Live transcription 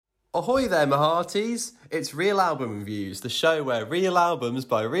Ahoy there, my hearties! It's Real Album Reviews, the show where real albums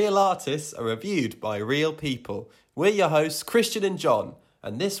by real artists are reviewed by real people. We're your hosts, Christian and John,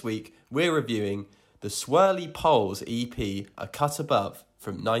 and this week we're reviewing the Swirly Poles EP, A Cut Above,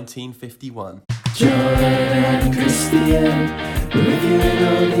 from 1951. John and Christian, reviewing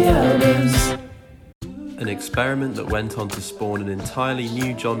all the albums. An experiment that went on to spawn an entirely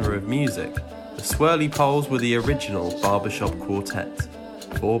new genre of music, the Swirly Poles were the original barbershop quartet.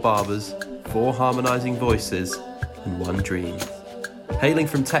 4 barbers, 4 harmonising voices, and 1 dream. Hailing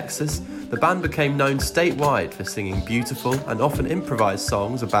from Texas, the band became known statewide for singing beautiful and often improvised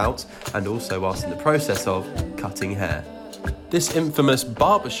songs about, and also whilst in the process of, cutting hair. This infamous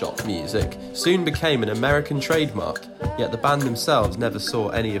barbershop music soon became an American trademark, yet the band themselves never saw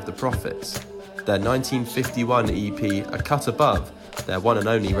any of the profits. Their 1951 EP, A Cut Above, their one and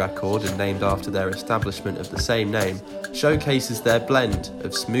only record and named after their establishment of the same name, showcases their blend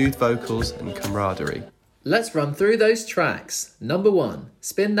of smooth vocals and camaraderie. Let's run through those tracks. Number 1,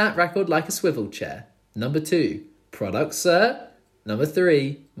 Spin That Record Like a Swivel Chair. Number 2, Product Sir. Number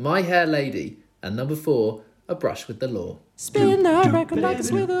 3, My Hair Lady. And number 4, A Brush with the Law. Spin that record like a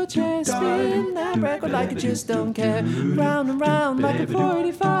swivel chair. Spin that record like you just don't care. Round and round like a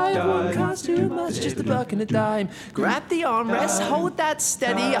 45. Won't cost too much, just a buck and a dime. Grab the armrest, hold that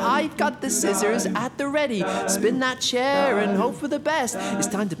steady. I've got the scissors at the ready. Spin that chair and hope for the best. It's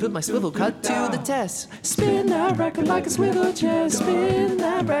time to put my swivel cut to the test. Spin that record like a swivel chair. Spin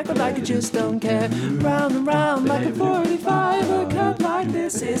that record like you just don't care. Round and round like a 45. A cut like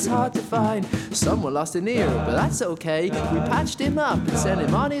this is hard to find. Someone lost an ear, but that's okay. We patched him up and sent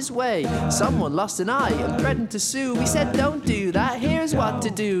him on his way. Someone lost an eye and threatened to sue. We said don't do that, here's what to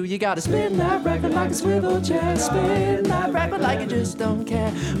do. You gotta spin that record like a swivel chair. Spin that record like you just don't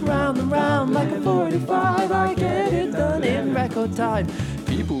care. Round and round like a 45. I get it done in record time.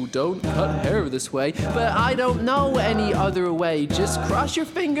 People don't cut hair this way, but I don't know any other way. Just cross your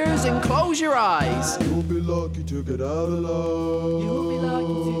fingers and close your eyes. You'll be lucky to get out alive. You'll be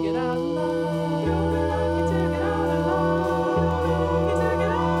lucky to get out alive.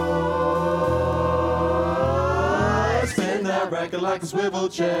 Record like a swivel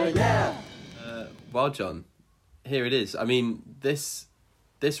chair, yeah. Well, John, here it is. I mean, this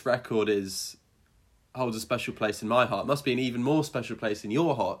record holds a special place in my heart. Must be an even more special place in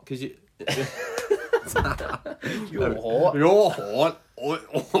your heart, because you... You're hot. You're hot.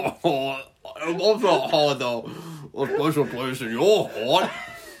 I'm not hard, though. A special place in your heart.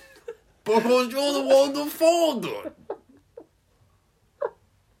 Because you're the one that found it.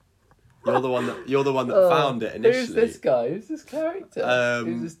 You're the one that found it initially. Who's this guy? Who's this character?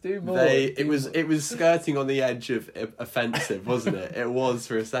 Who's this do more? It was skirting on the edge of offensive, wasn't it? It was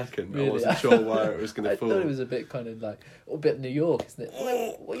for a second. Really? I wasn't sure where it was going to fall. I thought it was a bit kind of like a bit New York, isn't it?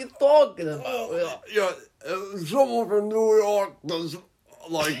 What are you talking about? Yeah, someone from New York that's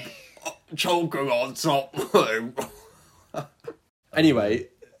like choking on something. Anyway.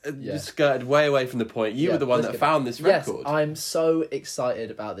 You skirted way away from the point. You were the one that found this record. Yes, I'm so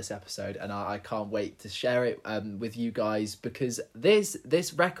excited about this episode, and I can't wait to share it with you guys, because this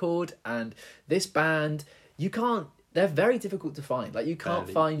record and this band, they're very difficult to find. Like, you can't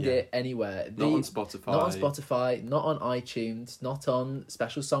find it anywhere. Not on Spotify. Not on iTunes, not on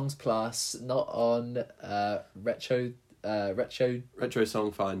Special Songs Plus, not on Retro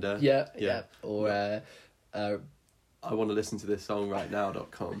Song Finder. Yeah. Or I want to listen to this song right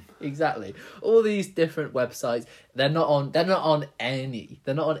now.com. Exactly. All these different websites, they're not on any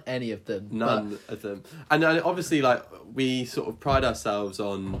of them. None of them. And obviously, like, we sort of pride ourselves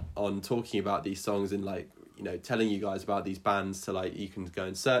on talking about these songs and, like, you know, telling you guys about these bands, to, like, you can go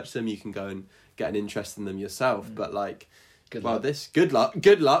and search them, you can go and get an interest in them yourself. But, like, good luck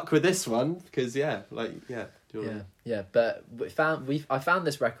with this one, because but I found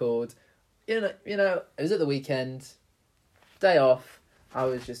this record, you know, it was at the weekend, day off. I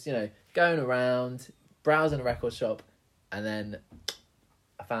was just, going around, browsing a record shop, and then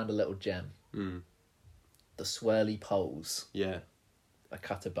I found a little gem. The Swirly Poles. Yeah. A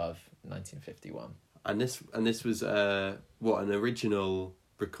Cut Above, 1951. And this was an original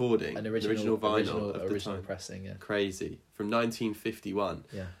recording, an original vinyl, original pressing. Yeah. Crazy, from 1951.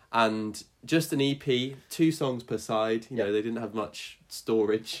 Yeah. And just an EP, 2 songs per side. You know, they didn't have much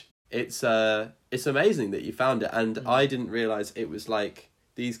storage. It's amazing that you found it, and I didn't realise it was like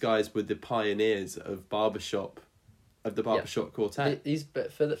these guys were the pioneers of the barbershop quartet.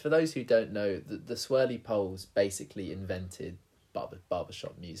 But for those who don't know, the Swirly Poles basically invented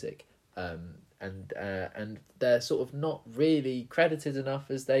barbershop music, and they're sort of not really credited enough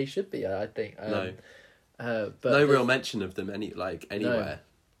as they should be, I think. No. But no real mention of them anywhere.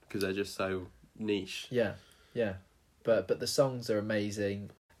 because they're just so niche. Yeah, yeah. But the songs are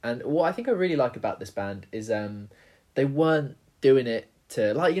amazing. And what I think I really like about this band is they weren't doing it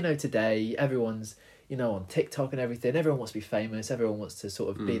to, like, you know, today everyone's, you know, on TikTok and everything. Everyone wants to be famous. Everyone wants to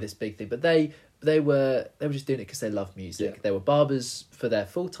sort of be this big thing. But they were just doing it because they love music. Yeah. They were barbers for their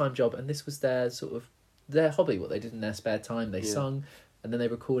full-time job, and this was their sort of their hobby, what they did in their spare time. They sung, and then they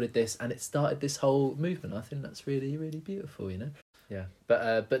recorded this, and it started this whole movement. I think that's really, really beautiful, you know? Yeah.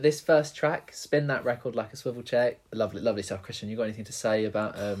 But this first track, Spin That Record Like a Swivel Chair, lovely stuff. Christian, you got anything to say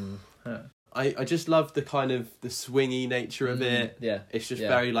about I just love the kind of the swingy nature of it. Yeah. It's just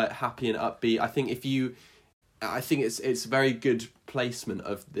very like happy and upbeat. I think it's very good placement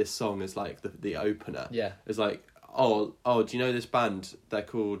of this song as like the opener. Yeah. It's like, oh, do you know this band? They're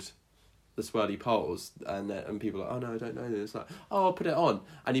called the Swirly Poles, and people are like, oh no, I don't know this. It's like, oh, I'll put it on,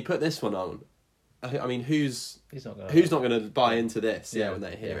 and you put this one on. I mean, who's not going to buy into this? Yeah, when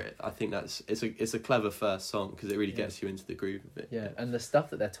they hear it. I think it's a clever first song because it really gets you into the groove of it. Yeah, and the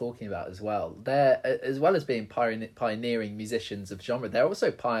stuff that they're talking about as well. They're, as well as being pioneering musicians of genre, they're also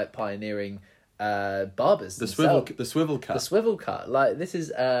pioneering barbers. The swivel cut. The swivel cut. Like, this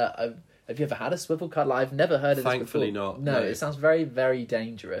is. Have you ever had a swivel cut? Like, I've never heard of this before. Thankfully not. No, it sounds very, very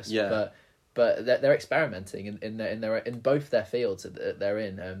dangerous. Yeah. But they're experimenting in both their fields that they're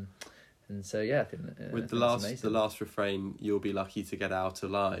in. And so I think with the last refrain, you'll be lucky to get out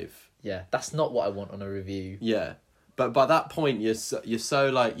alive. Yeah, that's not what I want on a review. Yeah, but by that point, you're so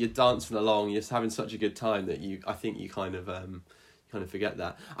like you're dancing along, you're having such a good time that I think you kind of forget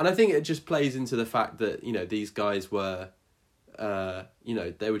that, and I think it just plays into the fact that, you know, these guys were, you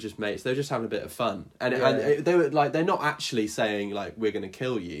know, they were just mates. They were just having a bit of fun, and they were like, they're not actually saying like we're gonna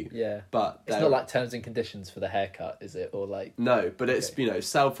kill you. Yeah, but it's not like terms and conditions for the haircut, is it? Or like no, but it's, you know,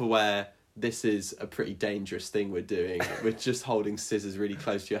 self-aware. This is a pretty dangerous thing we're doing. We're just holding scissors really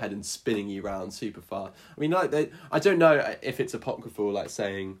close to your head and spinning you around super fast. I mean, like, I don't know if it's apocryphal, like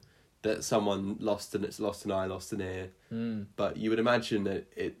saying that someone lost an eye, lost an ear, but you would imagine that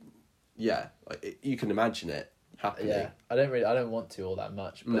you can imagine it happening. Yeah, I don't want to all that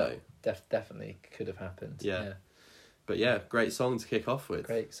much, but no, definitely could have happened. Yeah. But yeah, great song to kick off with.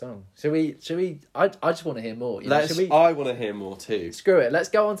 Great song. Should we? I just want to hear more. I want to hear more too. Screw it. Let's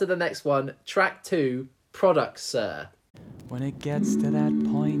go on to the next one. Track 2, Product Sir. When it gets to that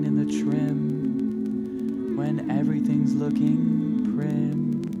point in the trim, when everything's looking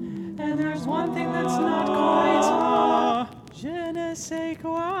prim, and there's one thing that's not quite, je ne sais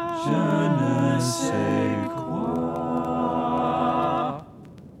quoi, je ne sais quoi.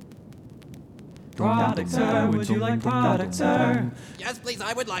 Product Sir, would you like Product Sir? Yes, please,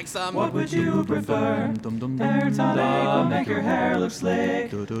 I would like some. What would you prefer? Hair tonic will make your hair look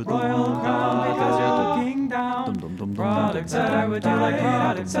slick. Royal crown because you're looking down. Product Sir, would you like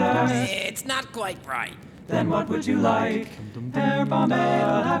Product Sir? It's not quite right. Then what would you like? Hair pomade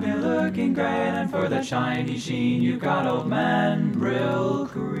will have you looking great. And for the shiny sheen, you got Old Man Brill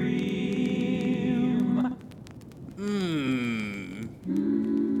Cream.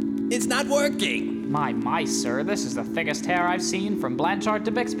 It's not working. My, sir, this is the thickest hair I've seen from Blanchard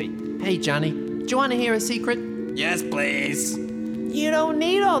to Bixby. Hey, Johnny, do you want to hear a secret? Yes, please. You don't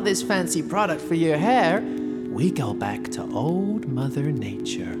need all this fancy product for your hair. We go back to old Mother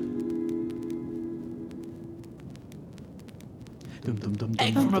Nature.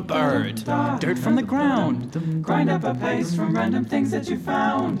 Egg from a bird. Dirt from the ground. Grind up a paste from random things that you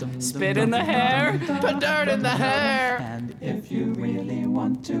found. Spit in the hair. Put dirt in the hair. And if you really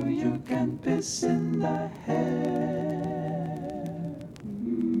want to, you can piss in the hair.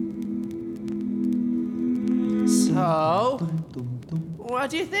 So,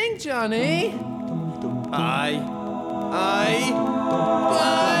 what do you think, Johnny? I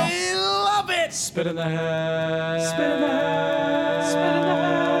love it. Spit in the hair. Spit in the hair. Spit in the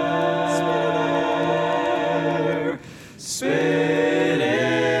hair. Spit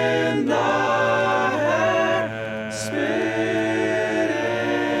in the hair. Spit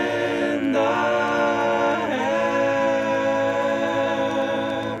in the hair. Spit in the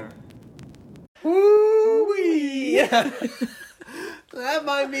hair. Woo-wee! That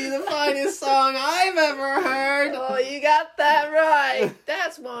might be the finest song I've ever heard. Oh, you got that right.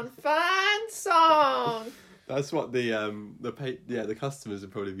 That's one fine song. That's what the customers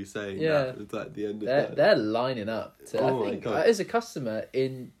would probably be saying. Yeah, that at the end of they're, that. they're lining up. Oh I think my God. as a customer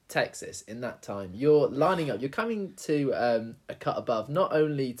in Texas in that time, you're lining up. You're coming to a cut above, not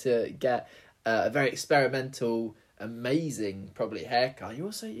only to get a very experimental, amazing probably haircut. You're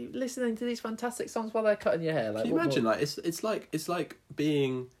also listening to these fantastic songs while they're cutting your hair. Like, Can you imagine? Like it's like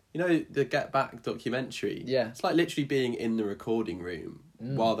being, you know, the Get Back documentary. Yeah. It's like literally being in the recording room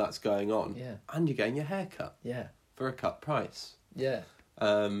while that's going on. Yeah. And you're getting your hair cut Yeah. for a cut price. Yeah.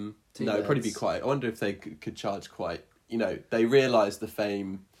 No, Two it'd probably be birds. quite... I wonder if they could charge quite... they realised the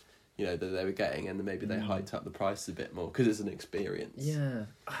fame, that they were getting, and then maybe they hiked up the price a bit more, because it's an experience. Yeah.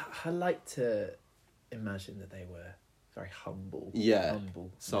 I like to imagine that they were very humble. Yeah.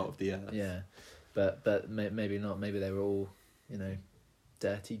 Humble. Salt of the earth. Yeah. But maybe not. Maybe they were all,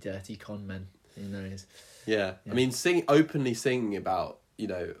 dirty con men. Who knows? Yeah. I mean, openly singing about,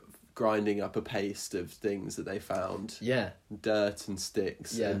 grinding up a paste of things that they found. Yeah. Dirt and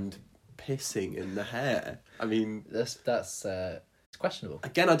sticks and pissing in the hair. I mean... That's it's questionable.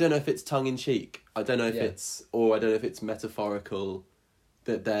 Again, I don't know if it's tongue-in-cheek. I don't know if I don't know if it's metaphorical,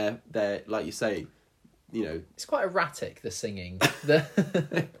 that they're like you say, It's quite erratic, the singing. They're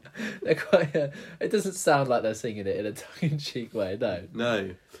quite... it doesn't sound like they're singing it in a tongue-in-cheek way, no.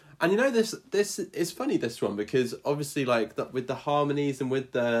 No. And this is funny, this one, because obviously, with the harmonies and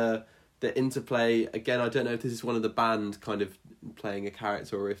with the interplay, again, I don't know if this is one of the band kind of playing a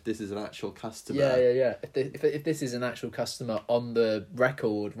character, or if this is an actual customer. Yeah. If this is an actual customer on the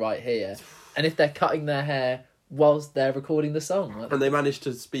record right here, and if they're cutting their hair whilst they're recording the song, and they managed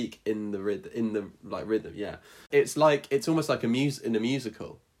to speak in the rhythm, yeah. It's almost like in a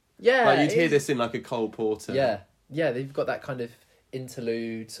musical. Yeah, like you'd hear this in like a Cole Porter. Yeah. They've got that kind of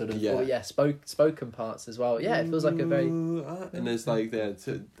interlude sort of spoken parts as well. Yeah, it feels like a very and there's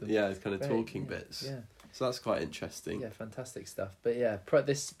it's kind of talking bits. Yeah. So that's quite interesting. Yeah, fantastic stuff. But yeah,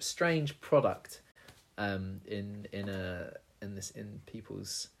 this strange product, in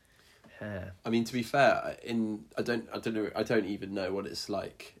people's hair. I mean, to be fair, I don't even know what it's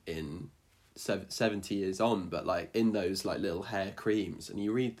like in 70 years on, but in those little hair creams, and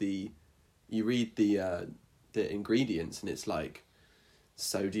you read the ingredients, and it's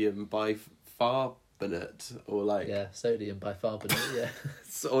sodium bicarbonate, or sodium bicarbonate, yeah.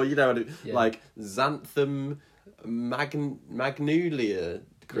 or xanthan magnolia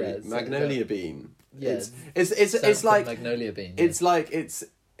cream, magnolia bean. Yeah, it's like magnolia bean. Yeah.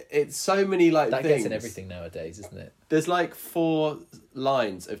 It's so many that things. gets in everything nowadays, isn't it? There's 4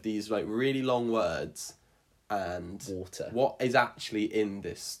 lines of these really long words, and water. What is actually in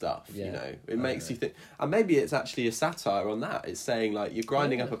this stuff? Yeah. It makes you think, and maybe it's actually a satire on that. It's saying you're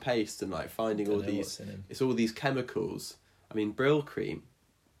grinding up a paste and finding all these. It's all these chemicals. I mean, Brill cream.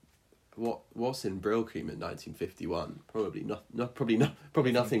 What's in Brill cream in 1951? Probably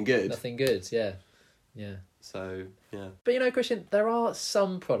nothing good. Nothing good. Yeah. So yeah. But Christian, there are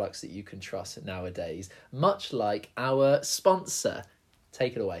some products that you can trust nowadays, much like our sponsor.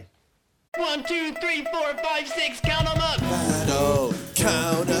 Take it away. 1, 2, 3, 4, 5, 6, count them up! Battle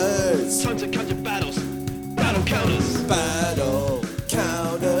counters. Tons of battles. Battle counters. Battle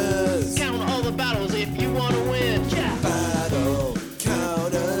counters. Count all the battles if you want to win. Yeah. Battle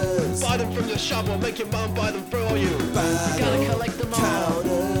counters. Buy them from the shop or make your mom buy them for you. Battle You gotta collect them all.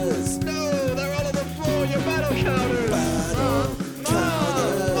 counters. No, they're all on the floor. Your battle counters. Battle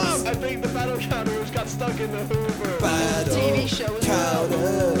counters. Mom, I think the battle counters got stuck in the Hoover. Battle TV show as well.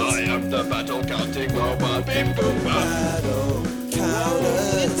 counters. I am the battle counting robot. Bim boom bam. Battle It's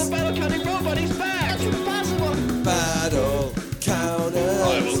counters. the battle counting robot. He's back. That's impossible. Battle counters.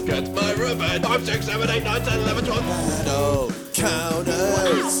 I will get my revenge. 5, 6, 7, 8, 9, 10, 11, 12. Battle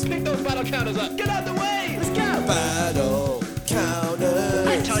counters. Pick those battle counters up. Get out of the way. Let's go. Battle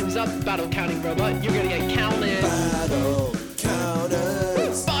counters. Time's up, battle counting robot. You're gonna get counted. Battle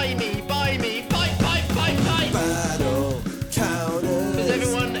counters. Buy me, fight. Battle counters. Has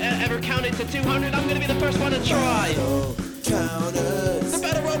everyone ever counted to 200? I'm gonna be the first one to try. Battle counters. The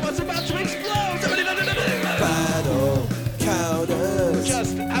battle robot's about to explode. Battle counters.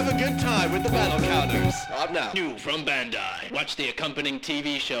 Just have a good time with the battle counters. Up now. New from Bandai. Watch the accompanying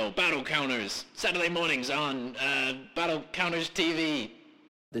TV show, Battle Counters. Saturday mornings on Battle Counters TV.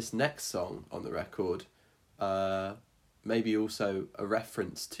 This next song on the record, maybe also a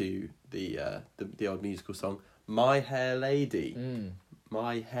reference to the old musical song "My Hair Lady."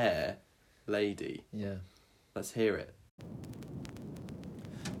 My Hair Lady. Yeah. Let's hear it.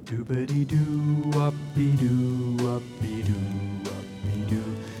 Doobity doo, uppy doo, uppy doo, uppy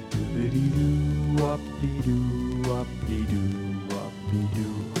doo. Doobity doo, uppy doo, uppy doo, uppy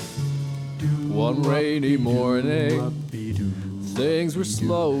doo. One rainy morning, Uppy doo, things were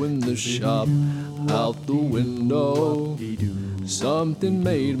slow in the shop. Out the window, uppy doo. something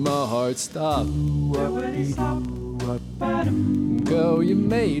made my heart stop. Doobity stop, up-a-dum. Girl, you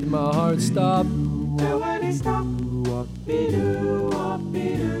made my heart stop. Doobity stop, uppy doo,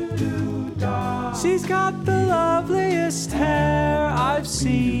 uppy doo, doo, da. She's got the loveliest hair I've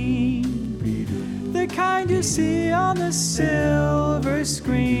seen. the kind you see on the silver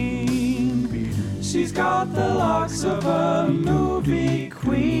screen. She's got the locks of a movie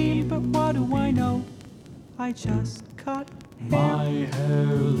queen. But what do I know? I just cut my hair,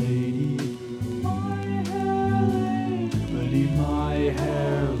 lady. My hair, lady. My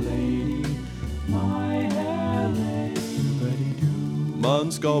hair, lady. My hair, lady.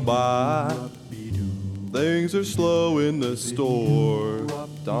 Months go by, things are slow in the store.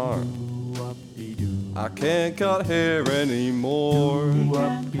 Darn, I can't cut hair anymore.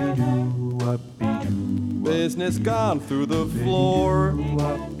 Business gone through the floor.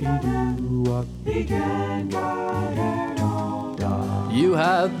 You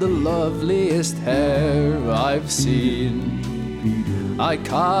had the loveliest hair I've seen. I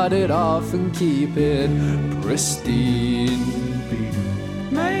cut it off and keep it pristine.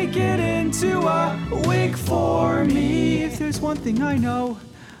 Make it into a wig for me. If there's one thing I know,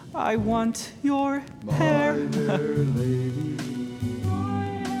 I want your hair.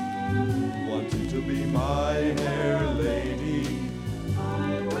 Wanted to be my hair lady.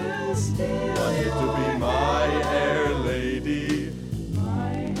 I will steal Wanted to be my hair lady.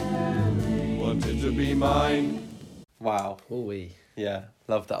 Wanted to be mine. Wow. Ooh-wee. Yeah,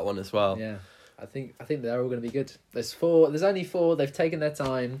 love that one as well. Yeah, I think they're all going to be good. There's only 4. They've taken their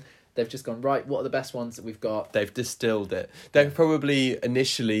time. They've just gone, right, what are the best ones that we've got? They've distilled it. They've probably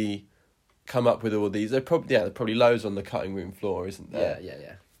initially come up with all these. They're probably loads on the cutting room floor, isn't there?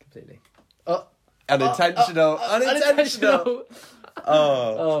 Yeah, completely. Oh, unintentional. unintentional.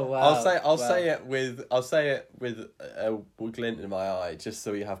 Oh wow. I'll say it with a glint in my eye, just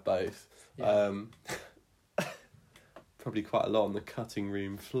so we have both. Yeah. Probably quite a lot on the cutting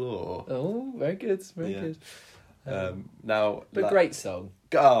room floor. Oh, very good, very good. Now, But great song.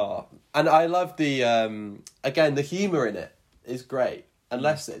 And I love the again, the humour in it is great.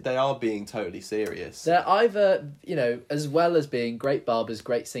 Unless they are being totally serious. They're either, as well as being great barbers,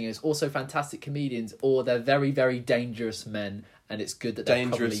 great singers, also fantastic comedians, or they're very, very dangerous men, and it's good that they're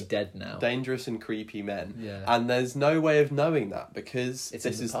probably dead now. Dangerous and creepy men. Yeah. And there's no way of knowing that because It's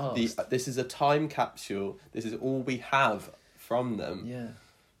this in is the past. this is a time capsule. This is all we have from them. Yeah.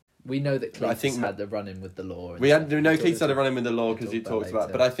 We know that I Cletus think had the run-in with the law. We know Cletus had a run-in with the law because he talked about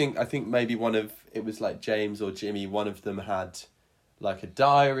it. later. But I think maybe it was like James or Jimmy, one of them had like a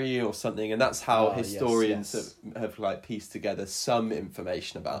diary or something, and that's how historians have like pieced together some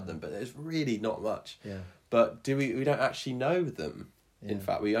information about them, but there's really not much. Yeah. But we don't actually know them. In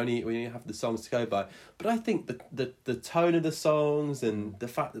fact, we only have the songs to go by. But I think the tone of the songs and the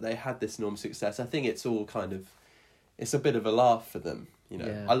fact that they had this enormous success, I think it's all kind of, it's a bit of a laugh for them.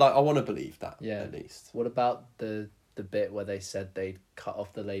 Yeah. I want to believe that at least. What about the bit where they said they'd cut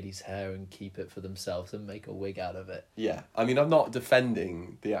off the lady's hair and keep it for themselves and make a wig out of it? Yeah, I mean, I'm not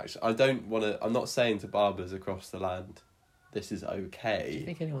defending the action. I'm not saying to barbers across the land, this is okay. Do you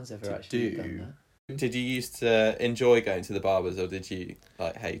think anyone's ever actually done that? Did you used to enjoy going to the barbers, or did you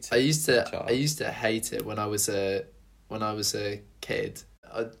like hate it? I used to hate it when I was a kid.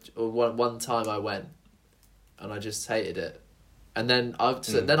 One time I went, and I just hated it. And then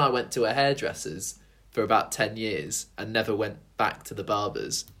then I went to a hairdresser's for about 10 years and never went back to the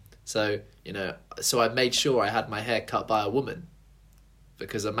barbers. So, I made sure I had my hair cut by a woman,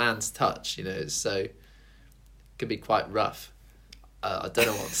 because a man's touch, so can be quite rough. I don't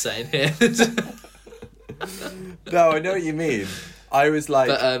know what I'm saying here. No, I know what you mean. I was like,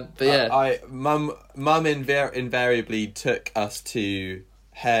 but yeah, Mum invariably took us to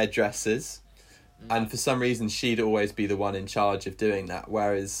hairdressers, and for some reason she'd always be the one in charge of doing that.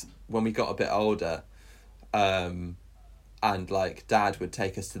 Whereas when we got a bit older, and like Dad would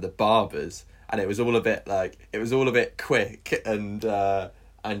take us to the barbers, and it was all a bit quick, and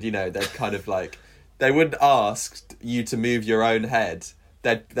they'd kind of like, they wouldn't ask you to move your own head.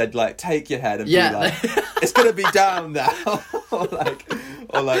 They'd like take your head and be like, it's gonna be down now, or like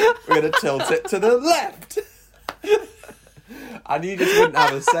we're gonna tilt it to the left, and you just wouldn't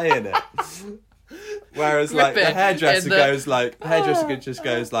have a say in it. Whereas like the hairdresser goes like,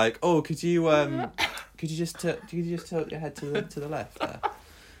 oh, could you just tilt your head to the left there?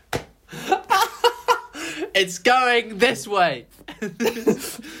 it's going this way.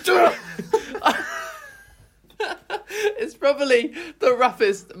 It's probably the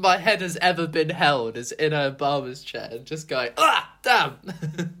roughest my head has ever been held, is in a barber's chair and just going, damn.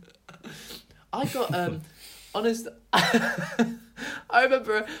 I got honest. I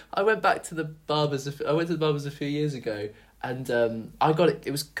remember I went to the barbers a few years ago, and I got it.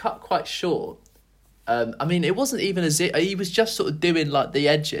 It was cut quite short. I mean, it wasn't even he was just sort of doing like the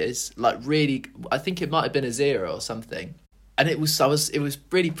edges, like really. I think it might have been a 0 or something, and it was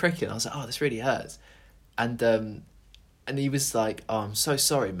really prickly. And I was like, oh, this really hurts. and he was like, "Oh, I'm so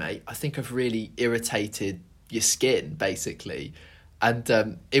sorry, mate. I think I've really irritated your skin, basically."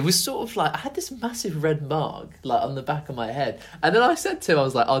 And it was sort of like, I had this massive red mark, like, on the back of my head. And then I said to him, I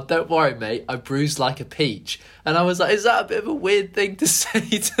was like, "Oh, don't worry, mate. I bruised like a peach." And I was like, is that a bit of a weird thing to say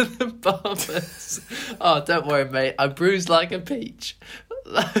to the barbers? "Oh, don't worry, mate. I bruised like a peach."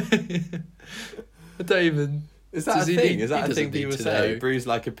 I don't even... Is that a thing? Is that a thing people say? Know. Bruised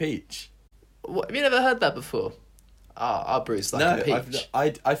like a peach? What, have you never heard that before? "Oh, I bruised like a peach."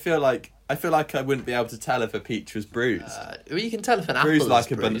 I feel like I wouldn't be able to tell if a peach was bruised. Well, you can tell if an apple Bruised is like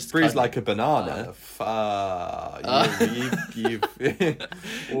bruised. like a banana.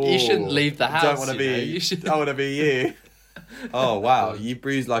 You shouldn't leave the house. Don't want to be. Don't want to be you. Oh wow! You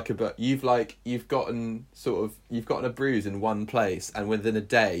bruised like you've gotten a bruise in one place, and within a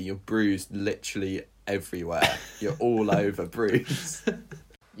day you're bruised literally everywhere. You're all over bruise.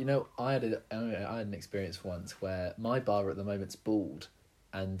 You know, I had an experience once where my barber at the moment's bald,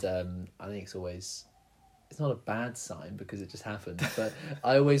 and I think it's not a bad sign because it just happens. But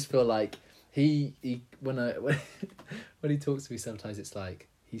I always feel like he when he talks to me, sometimes it's like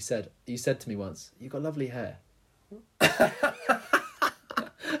he said to me once, "You've got lovely hair."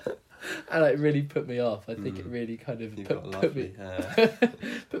 And it really put me off. I think it really kind of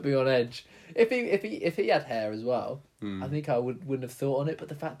put me on edge. If he had hair as well, I think I wouldn't have thought on it. But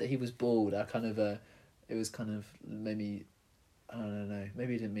the fact that he was bald, it was kind of maybe, I don't know,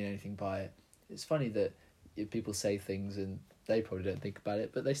 maybe he didn't mean anything by it. It's funny that people say things and they probably don't think about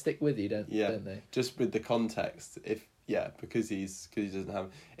it, but they stick with you, don't they? Just with the context, because he doesn't have.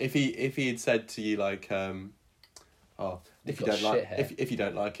 If he had said to you like, if you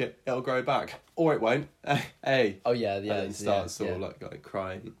don't like it, it'll grow back, or it won't. Hey. Oh yeah. And then starts sort of like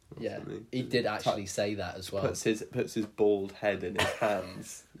crying. Yeah, he did actually say that as well. Puts his bald head in his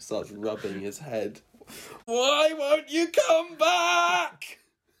hands, starts rubbing his head. Why won't you come back?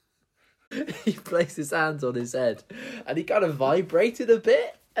 He placed his hands on his head, and he kind of vibrated a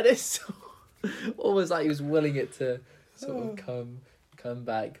bit, and it's almost like he was willing it to sort of come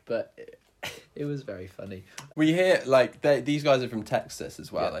back, but. It was very funny. We hear these guys are from Texas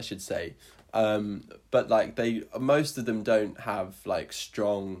as well, I should say, but most of them don't have like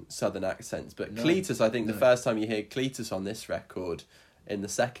strong Southern accents. But no, Cletus, I think the first time you hear Cletus on this record, in the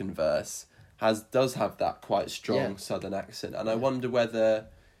second verse, does have that quite strong Southern accent, and I wonder whether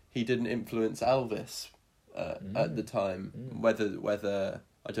he didn't influence Elvis at the time. Whether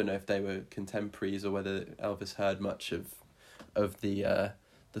I don't know if they were contemporaries or whether Elvis heard much of the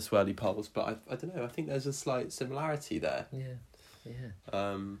Swirly Poles, but I don't know. I think there's a slight similarity there. Yeah.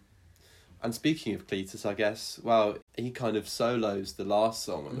 And speaking of Cletus, I guess, well, he kind of solos the last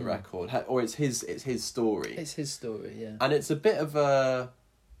song on the record, or it's his story. It's his story, yeah. And it's a bit of a,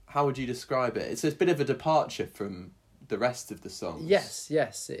 how would you describe it? It's a bit of a departure from the rest of the songs. Yes.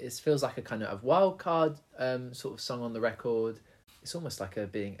 It feels like a kind of wild card sort of song on the record. It's almost like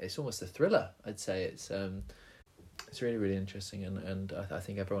it's almost a thriller. I'd say it's really, really interesting, and I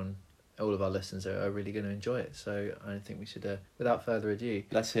think all of our listeners are really going to enjoy it. So I think we should, without further ado,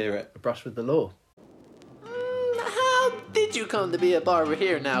 let's hear it. Brush with the Law. How did you come to be a barber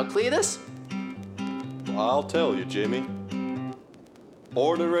here now, Cletus? I'll tell you, Jimmy.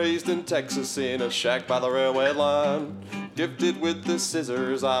 Born and raised in Texas in a shack by the railway line. Gifted with the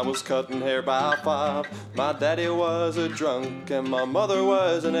scissors, I was cutting hair by 5. My daddy was a drunk and my mother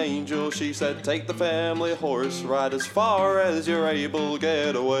was an angel. She said, take the family horse, ride as far as you're able,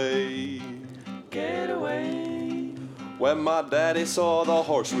 get away. Get away. When my daddy saw the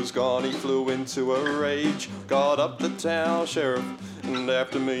horse was gone, he flew into a rage. Got up the town sheriff, and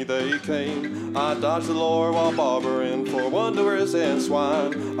after me they came. I dodged the law while barbering for wanderers and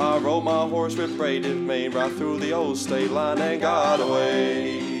swine. I rode my horse with braided mane right through the old state line and got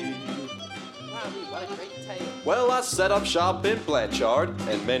away. Well, I set up shop in Blanchard,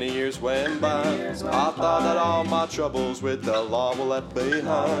 and many years went by. I thought that all my troubles with the law were left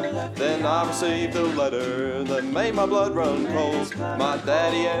behind. Then I received a letter that made my blood run cold. My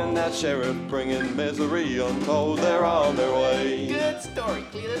daddy and that sheriff bringing misery untold. They're on their way. Good story,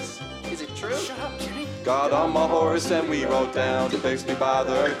 Cletus. Is it true? Shut up, Jimmy. Got on my horse and we rode down to Bixby by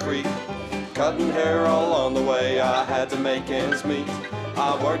the creek. Cutting hair all on the way, I had to make ends meet.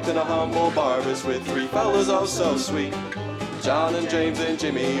 I worked in a humble barber's with 3 fellas oh so sweet. John and James and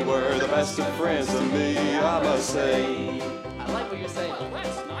Jimmy were the best of friends to me, I must say. I like what you're saying. Oh,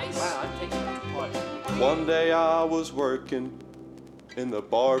 that's nice. Wow, I'm taking that to heart. One day I was working in the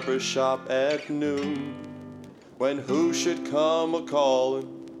barber shop at noon, when who should come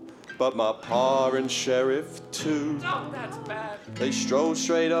a-calling but my pa and sheriff too. Oh, that's bad. They strode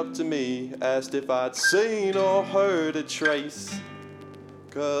straight up to me, asked if I'd seen or heard a trace.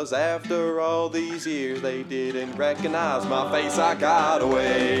 'Cause after all these years they didn't recognize my face. I got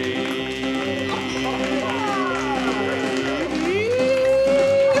away.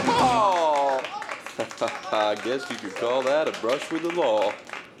 Oh. I guess you could call that a brush with the law.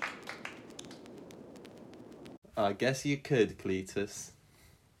 I guess you could, Cletus.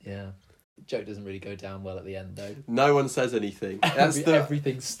 Yeah. The joke doesn't really go down well at the end, though. No one says anything. That's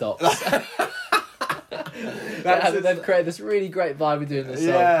Everything stops. They've created this really great vibe with doing this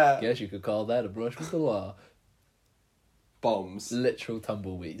song. Yeah. Guess you could call that a brush with the law. bombs. Literal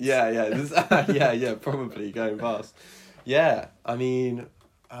tumbleweeds. Yeah, yeah, probably going past. Yeah, I mean,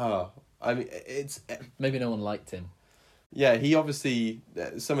 it's... Maybe no one liked him. Yeah, he obviously...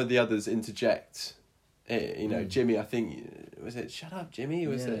 Some of the others interject. Jimmy, I think... Was it, shut up, Jimmy?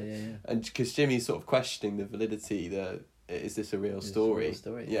 Yeah. And because Jimmy's sort of questioning the validity, is this a real story? Is it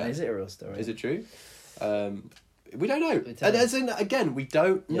a real story? Yeah. Is it a real story? Is it true? We don't know. And as in, again, we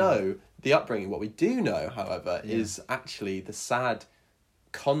don't know the upbringing. What we do know, however, is actually the sad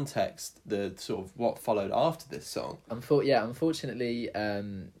context, the sort of what followed after this song. Unfortunately,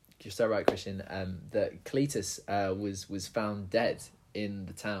 you're so right, Christian, that Cletus was found dead in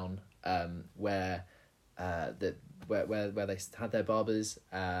the town where they had their barbers,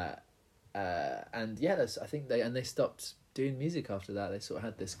 and I think they stopped doing music after that. They sort of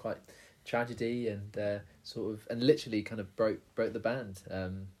had this quite tragedy and literally kind of broke the band.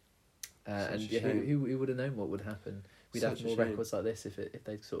 Who would have known what would happen? We'd have more records like this if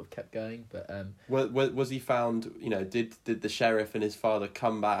they sort of kept going. But was he found? Did the sheriff and his father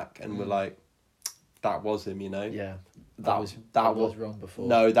come back and were like, that was him? Yeah, that was wrong before.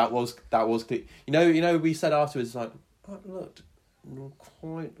 No, that was. We said afterwards, like, that looked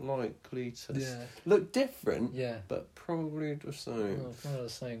quite like Cletus. Yeah, looked different. Yeah, but probably the same. Probably the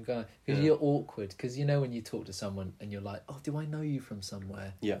same guy. Because you're awkward. Because when you talk to someone and you're like, oh, do I know you from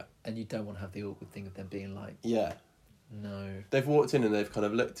somewhere? Yeah. And you don't want to have the awkward thing of them being like, yeah, no. They've walked in and they've kind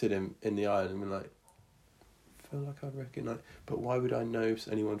of looked at him in the eye and been like, I feel like I'd recognise, but why would I know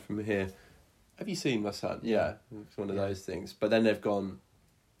anyone from here? Have you seen my son? Yeah, it's one of those things. But then they've gone,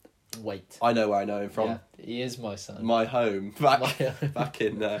 wait, I know where I know him from. Yeah, he is my son. My home, back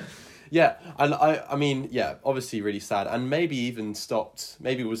in there. Yeah, and I mean, obviously really sad, and maybe even stopped.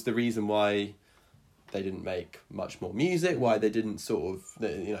 Maybe it was the reason why they didn't make much more music. Why they didn't sort of,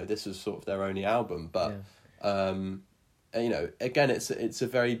 this was sort of their only album. But again, it's a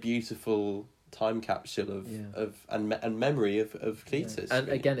very beautiful time capsule of memory of Cletus. And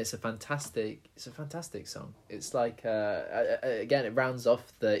really. Again, it's a fantastic song. It's like again, it rounds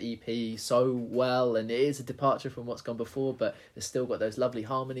off the EP so well, and it is a departure from what's gone before, but it's still got those lovely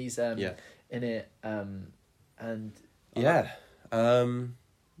harmonies in it.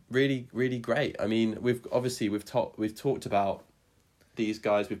 Really, really great. I mean, we've talked about these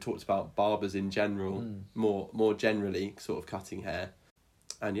guys. We've talked about barbers in general, more generally, sort of cutting hair.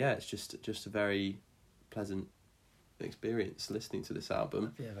 And it's just a very pleasant experience listening to this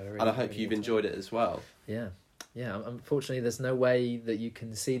album. And I hope you've enjoyed it as well. Yeah. Unfortunately, there's no way that you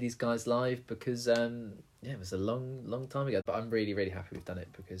can see these guys live because it was a long time ago. But I'm really, really happy we've done it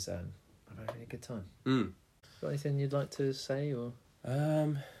because I've had a really good time. Got anything you'd like to say or?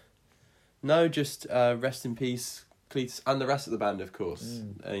 No, just rest in peace, Cletus, and the rest of the band, of course.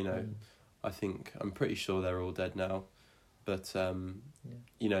 I think I'm pretty sure they're all dead now. But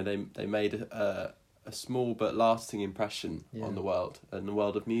they made a small but lasting impression on the world and the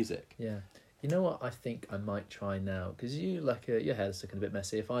world of music. Yeah, you know what I think I might try now, because your hair's looking a bit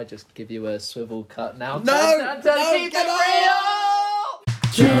messy. If I just give you a swivel cut now, keep it real.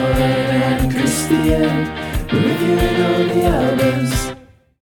 John and Christian reviewing all the albums.